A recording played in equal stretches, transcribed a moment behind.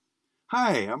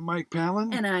Hi, I'm Mike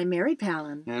Palin. And I'm Mary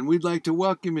Palin. And we'd like to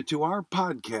welcome you to our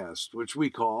podcast, which we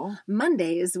call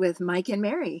Mondays with Mike and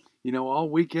Mary. You know, all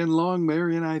weekend long,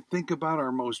 Mary and I think about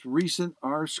our most recent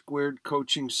R-Squared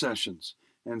coaching sessions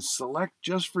and select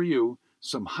just for you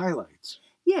some highlights.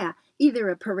 Yeah, either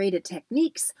a parade of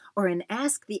techniques or an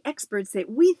ask the experts that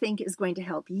we think is going to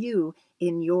help you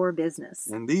in your business.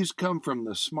 And these come from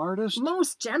the smartest,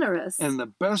 most generous, and the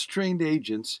best trained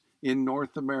agents in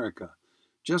North America.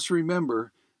 Just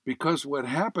remember, because what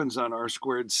happens on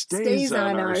R-Squared stays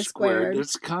on R-Squared.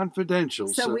 It's confidential.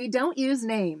 So we don't use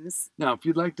names. Now, if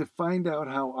you'd like to find out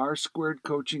how R-Squared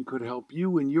coaching could help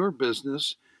you in your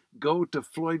business, go to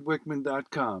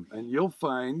floydwickman.com and you'll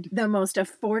find the most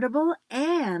affordable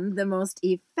and the most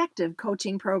effective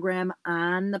coaching program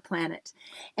on the planet.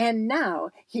 And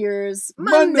now, here's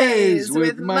Mondays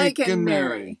with Mike and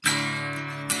Mary.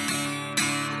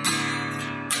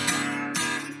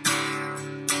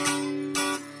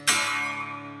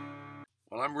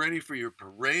 Well, I'm ready for your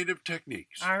parade of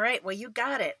techniques. All right, well, you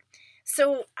got it.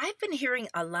 So I've been hearing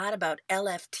a lot about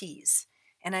LFTs,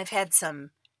 and I've had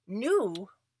some new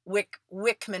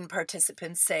Wickman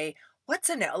participants say, "What's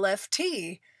an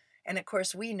LFT?" And of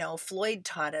course, we know Floyd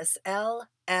taught us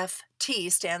LFT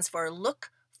stands for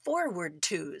Look Forward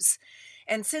Tos.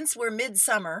 And since we're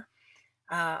midsummer,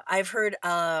 I've heard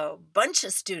a bunch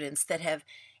of students that have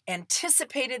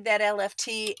anticipated that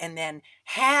LFT and then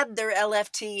had their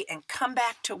LFT and come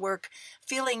back to work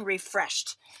feeling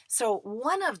refreshed. So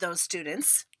one of those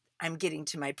students, I'm getting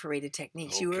to my parade of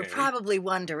techniques. Okay. You were probably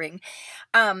wondering.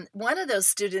 One of those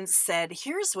students said,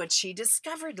 here's what she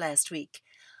discovered last week.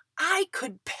 I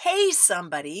could pay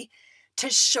somebody to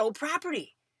show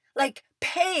property, like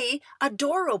pay a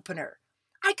door opener.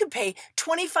 I could pay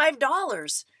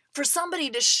 $25 for somebody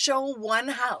to show one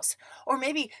house, or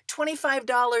maybe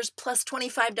 $25 plus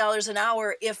 $25 an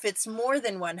hour if it's more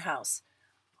than one house.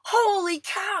 Holy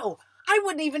cow! I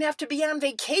wouldn't even have to be on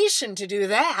vacation to do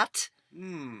that.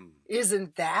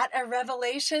 Isn't that a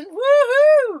revelation?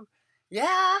 Woohoo!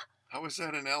 Yeah. How is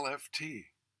that an LFT?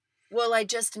 Well, I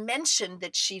just mentioned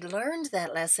that she learned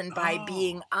that lesson by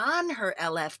being on her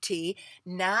LFT,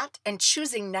 and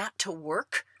choosing not to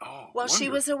work while she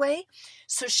was away.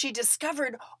 So she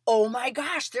discovered, oh my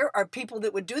gosh, there are people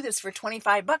that would do this for $25.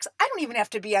 I don't even have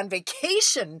to be on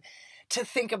vacation to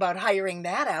think about hiring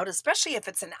that out, especially if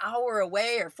it's an hour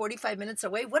away or 45 minutes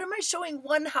away. What am I showing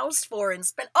one house for and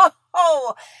spend?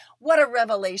 Oh, what a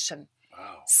revelation.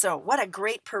 Wow. So what a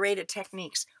great parade of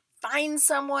techniques. Find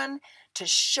someone to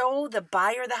show the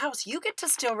buyer the house. You get to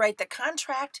still write the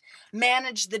contract,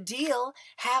 manage the deal,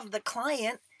 have the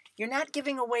client. You're not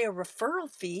giving away a referral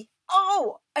fee.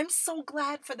 Oh, I'm so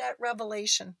glad for that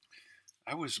revelation.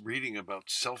 I was reading about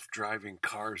self-driving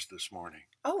cars this morning.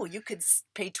 Oh, you could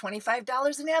pay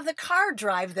 $25 and have the car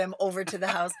drive them over to the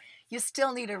house. You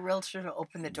still need a realtor to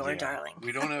open the door, darling.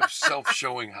 We don't have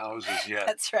self-showing houses yet.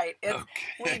 That's right. Okay.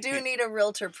 We do need a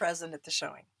realtor present at the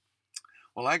showing.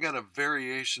 Well, I got a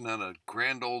variation on a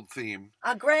grand old theme.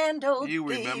 A grand old theme. You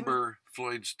remember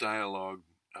Floyd's dialogue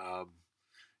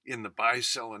in the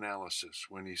buy-sell analysis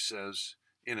when he says,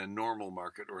 in a normal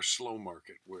market or slow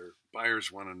market where buyers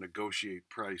want to negotiate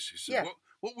price, he said,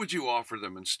 what would you offer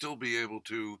them and still be able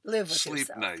to live with sleep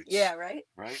yourself? nights? Yeah, right?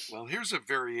 Right? Well, here's a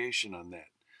variation on that.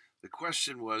 The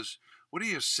question was, what do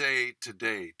you say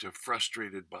today to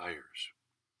frustrated buyers?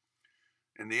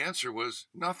 And the answer was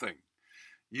nothing.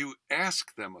 You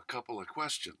ask them a couple of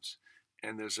questions,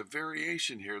 and there's a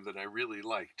variation here that I really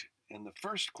liked. And the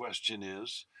first question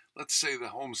is, let's say the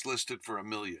home's listed for $1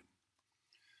 million,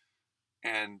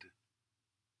 and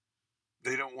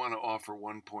they don't want to offer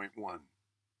 1.1.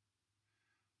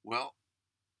 Well,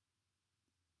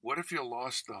 what if you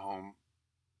lost the home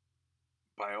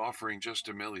by offering just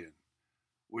 $1 million?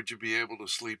 Would you be able to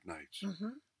sleep nights?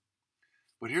 Mm-hmm.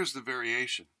 But here's the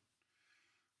variation.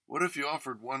 What if you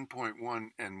offered 1.1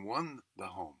 and won the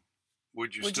home?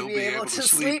 Would you still be able to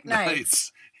sleep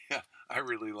nights? Yeah, I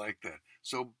really like that.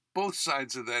 So both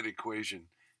sides of that equation,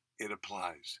 it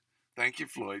applies. Thank you,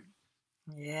 Floyd.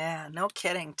 Yeah, no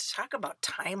kidding. Talk about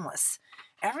timeless.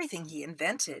 Everything he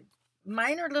invented.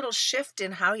 Minor little shift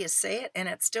in how you say it, and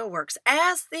it still works.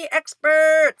 Ask the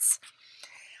experts.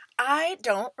 I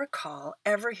don't recall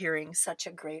ever hearing such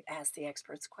a great Ask the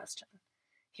Experts question.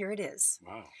 Here it is.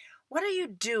 Wow. What are you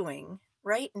doing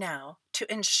right now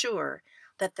to ensure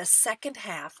that the second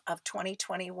half of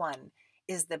 2021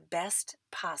 is the best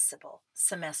possible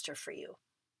semester for you?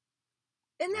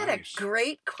 Isn't that a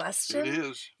great question? It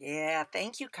is. Yeah,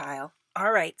 thank you, Kyle.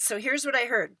 All right, so here's what I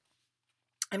heard.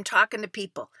 I'm talking to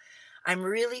people. I'm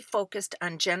really focused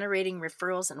on generating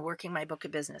referrals and working my book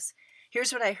of business.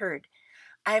 Here's what I heard.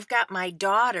 I've got my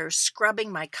daughter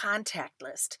scrubbing my contact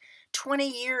list. 20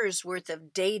 years worth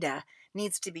of data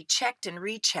needs to be checked and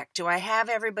rechecked. Do I have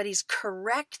everybody's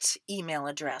correct email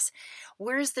address?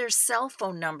 Where's their cell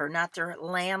phone number, not their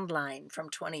landline from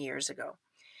 20 years ago?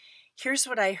 Here's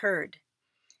what I heard.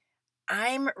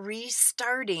 I'm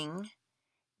restarting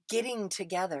getting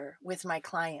together with my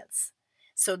clients.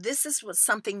 So this is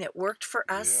something that worked for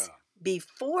us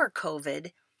before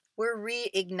COVID. We're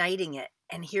reigniting it.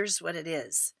 And here's what it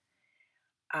is.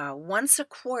 Once a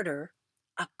quarter,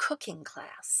 a cooking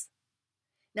class.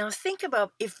 Now think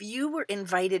about if you were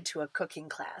invited to a cooking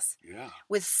class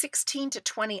with 16 to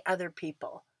 20 other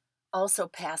people, also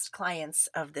past clients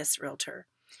of this realtor.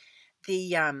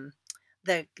 The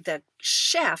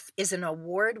chef is an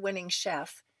award-winning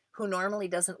chef who normally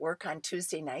doesn't work on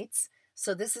Tuesday nights.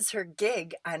 So this is her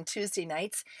gig on Tuesday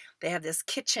nights. They have this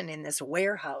kitchen in this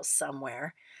warehouse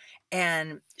somewhere.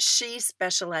 And she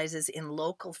specializes in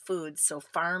local foods, so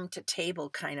farm to table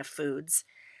kind of foods.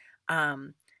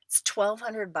 It's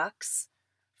 $1,200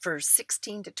 for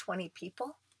 16 to 20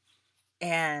 people.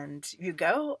 And you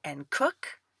go and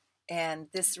cook. And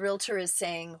this realtor is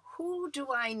saying, who do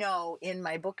I know in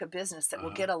my book of business that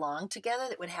will get along together,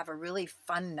 that would have a really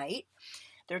fun night?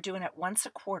 They're doing it once a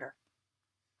quarter.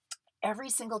 Every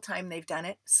single time they've done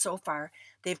it so far,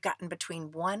 they've gotten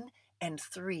between 1 and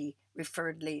 3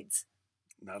 referred leads.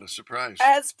 Not a surprise.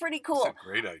 That's pretty cool. That's a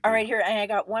great idea. All right, here, and I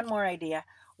got one more idea.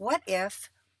 What if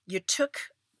you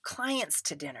took clients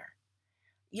to dinner?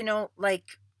 You know, like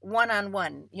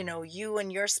one-on-one, you know, you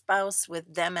and your spouse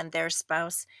with them and their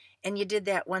spouse, and you did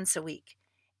that once a week,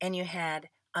 and you had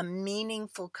a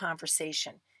meaningful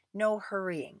conversation. No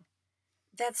hurrying.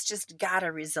 That's just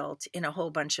gotta result in a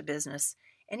whole bunch of business.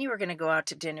 And you were going to go out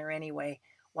to dinner anyway.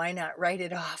 Why not write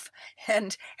it off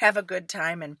and have a good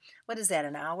time? And what is that,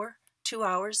 an hour, 2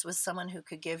 hours with someone who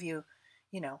could give you,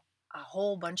 you know, a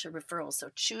whole bunch of referrals. So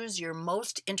choose your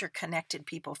most interconnected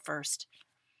people first.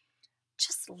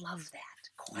 Just love that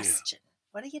question.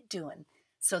 What are you doing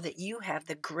so that you have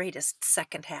the greatest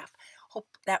second half? Hope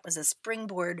that was a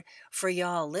springboard for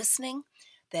y'all listening,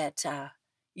 that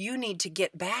you need to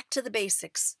get back to the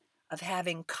basics of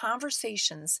having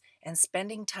conversations and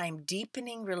spending time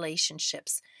deepening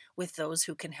relationships with those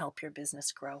who can help your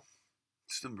business grow.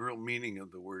 It's the real meaning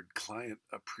of the word client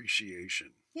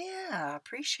appreciation. Yeah,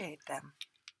 appreciate them.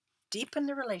 Deepen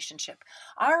the relationship.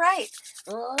 All right,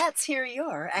 let's hear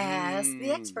your Ask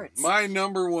the Experts. My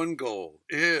number one goal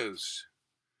is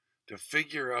to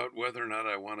figure out whether or not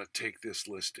I want to take this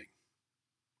listing.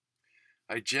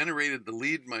 I generated the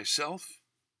lead myself,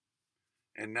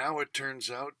 and now it turns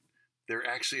out they're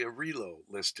actually a relo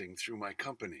listing through my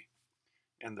company.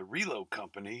 And the relo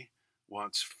company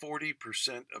wants 40%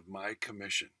 of my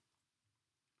commission.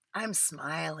 I'm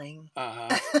smiling.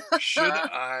 Should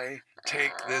I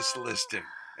take this listing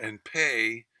and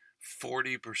pay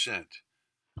 40%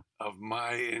 of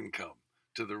my income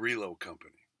to the relo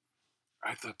company?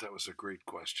 I thought that was a great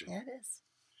question. Yeah, it is.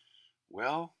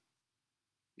 Well,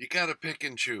 you got to pick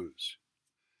and choose.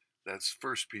 That's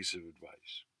first piece of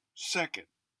advice. Second,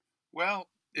 well,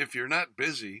 if you're not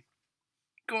busy,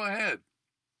 go ahead.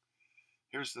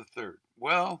 Here's the third.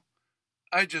 Well,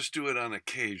 I just do it on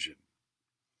occasion.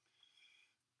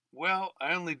 Well,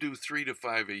 I only do 3 to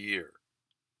 5 a year.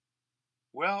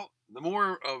 Well, the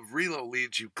more of relo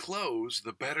leads you close,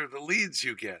 the better the leads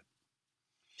you get.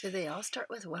 Do they all start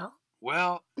with well?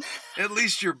 Well, at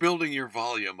least you're building your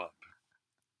volume up.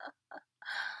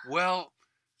 Well,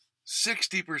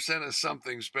 60% of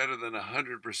something's better than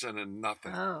 100% of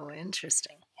nothing. Oh,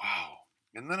 interesting. Wow.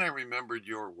 And then I remembered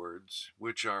your words,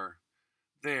 which are,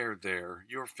 there,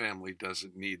 your family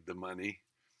doesn't need the money.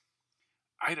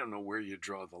 I don't know where you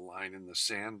draw the line in the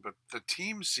sand, but the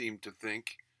team seemed to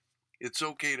think it's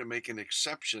okay to make an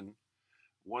exception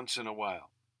once in a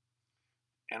while.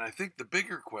 And I think the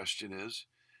bigger question is,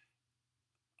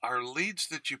 are leads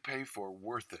that you pay for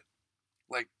worth it?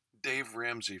 Like Dave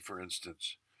Ramsey, for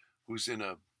instance, who's in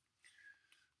a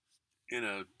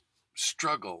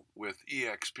struggle with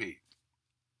EXP.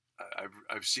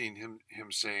 I've seen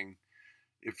him saying,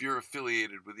 if you're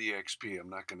affiliated with EXP, I'm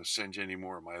not going to send you any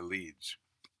more of my leads.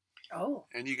 Oh.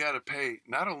 And you got to pay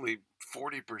not only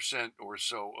 40% or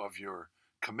so of your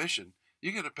commission,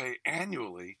 you got to pay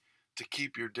annually to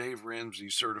keep your Dave Ramsey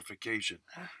certification.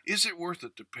 Is it worth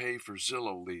it to pay for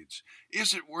Zillow leads?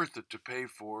 Is it worth it to pay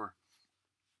for,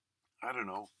 I don't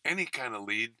know, any kind of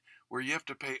lead where you have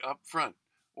to pay up front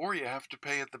or you have to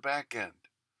pay at the back end?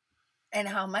 And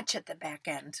how much at the back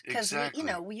end? Because, Exactly.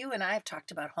 you and I have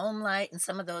talked about HomeLight and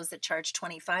some of those that charge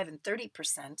 25 and 30%.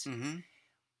 Mm-hmm.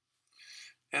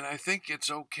 And I think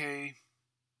it's okay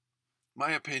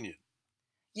My opinion.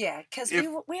 Yeah, because If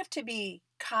we have to be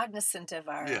cognizant of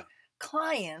our yeah,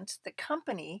 client, the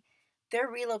company, their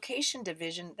relocation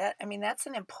division. That's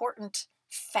an important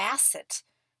facet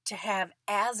to have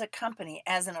as a company,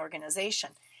 as an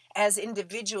organization. As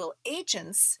individual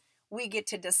agents, we get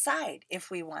to decide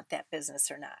if we want that business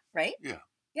or not, right? yeah.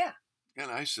 Yeah. And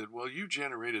I said, well, you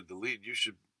generated the lead. You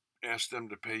should ask them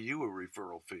to pay you a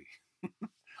referral fee.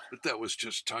 But that was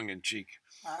just tongue in cheek.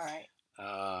 All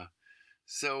right.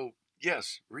 So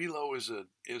yes, Relo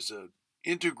is a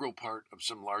integral part of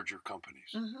some larger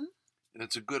companies, Mm-hmm. and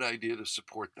it's a good idea to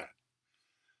support that.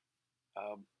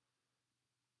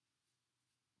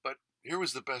 But here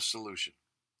was the best solution: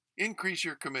 increase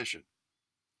your commission,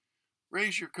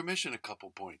 raise your commission a couple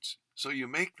points, so you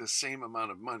make the same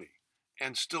amount of money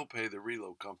and still pay the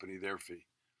Relo company their fee.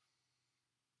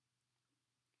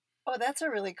 Oh, that's a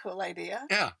really cool idea.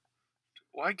 Yeah,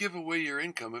 why give away your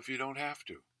income if you don't have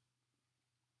to?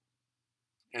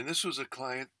 And this was a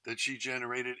client that she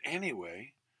generated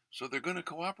anyway, so they're going to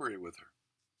cooperate with her.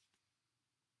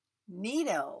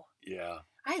 Neato. Yeah.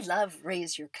 I love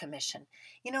raise your commission.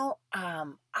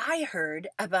 I heard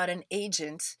about an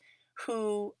agent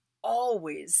who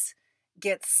always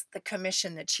gets the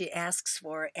commission that she asks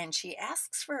for, and she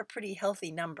asks for a pretty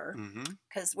healthy number Mm-hmm.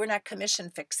 because we're not commission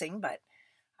fixing, but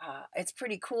it's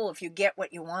pretty cool if you get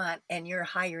what you want and you're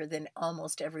higher than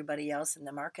almost everybody else in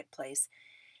the marketplace,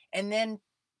 and then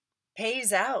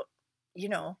pays out,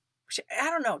 I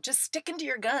don't know, just sticking to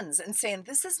your guns and saying,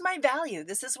 this is my value.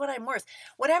 This is what I'm worth.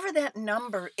 Whatever that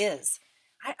number is.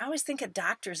 I always think of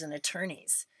doctors and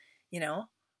attorneys,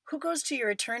 who goes to your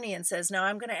attorney and says, now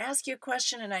I'm going to ask you a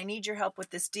question and I need your help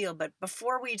with this deal. But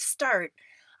before we start,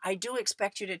 I do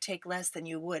expect you to take less than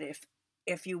you would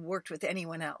if you worked with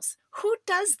anyone else. Who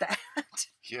does that?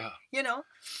 Yeah. You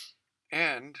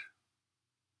And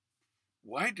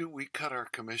why do we cut our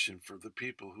commission for the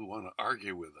people who want to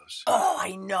argue with us Oh,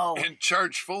 I know. and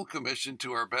charge full commission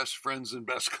to our best friends and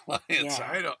best clients?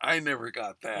 Yeah. I never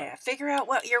got that. Yeah, figure out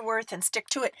what you're worth and stick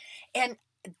to it. And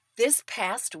this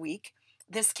past week,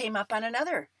 this came up on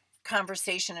another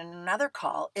conversation and another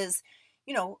call is,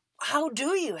 how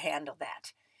do you handle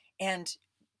that? And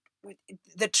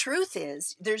the truth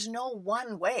is, there's no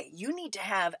one way. You need to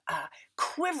have a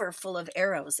quiver full of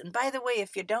arrows. And by the way,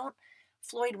 if you don't,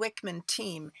 Floyd Wickman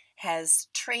team has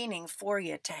training for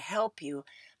you to help you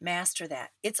master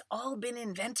that. It's all been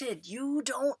invented. You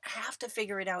don't have to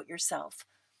figure it out yourself.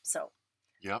 So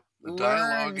Yep. The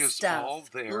dialogue learn is stuff. all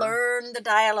there. Learn the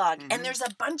dialogue. Mhm. And there's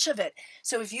a bunch of it.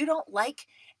 So if you don't like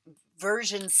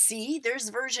version C, there's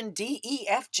version D, E,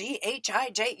 F, G, H, I,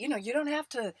 J. You don't have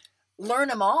to learn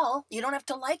them all. You don't have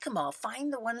to like them all.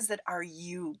 Find the ones that are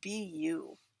you. Be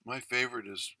you. My favorite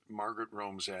is Margaret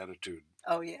Rome's attitude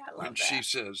Oh, yeah, I love when that. she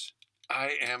says,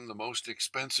 I am the most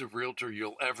expensive realtor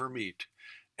you'll ever meet.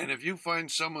 And if you find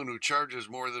someone who charges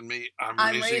more than me, I'm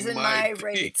raising my fee."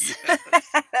 rates.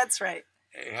 That's right.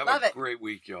 Hey, have Love a it. great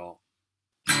week, y'all.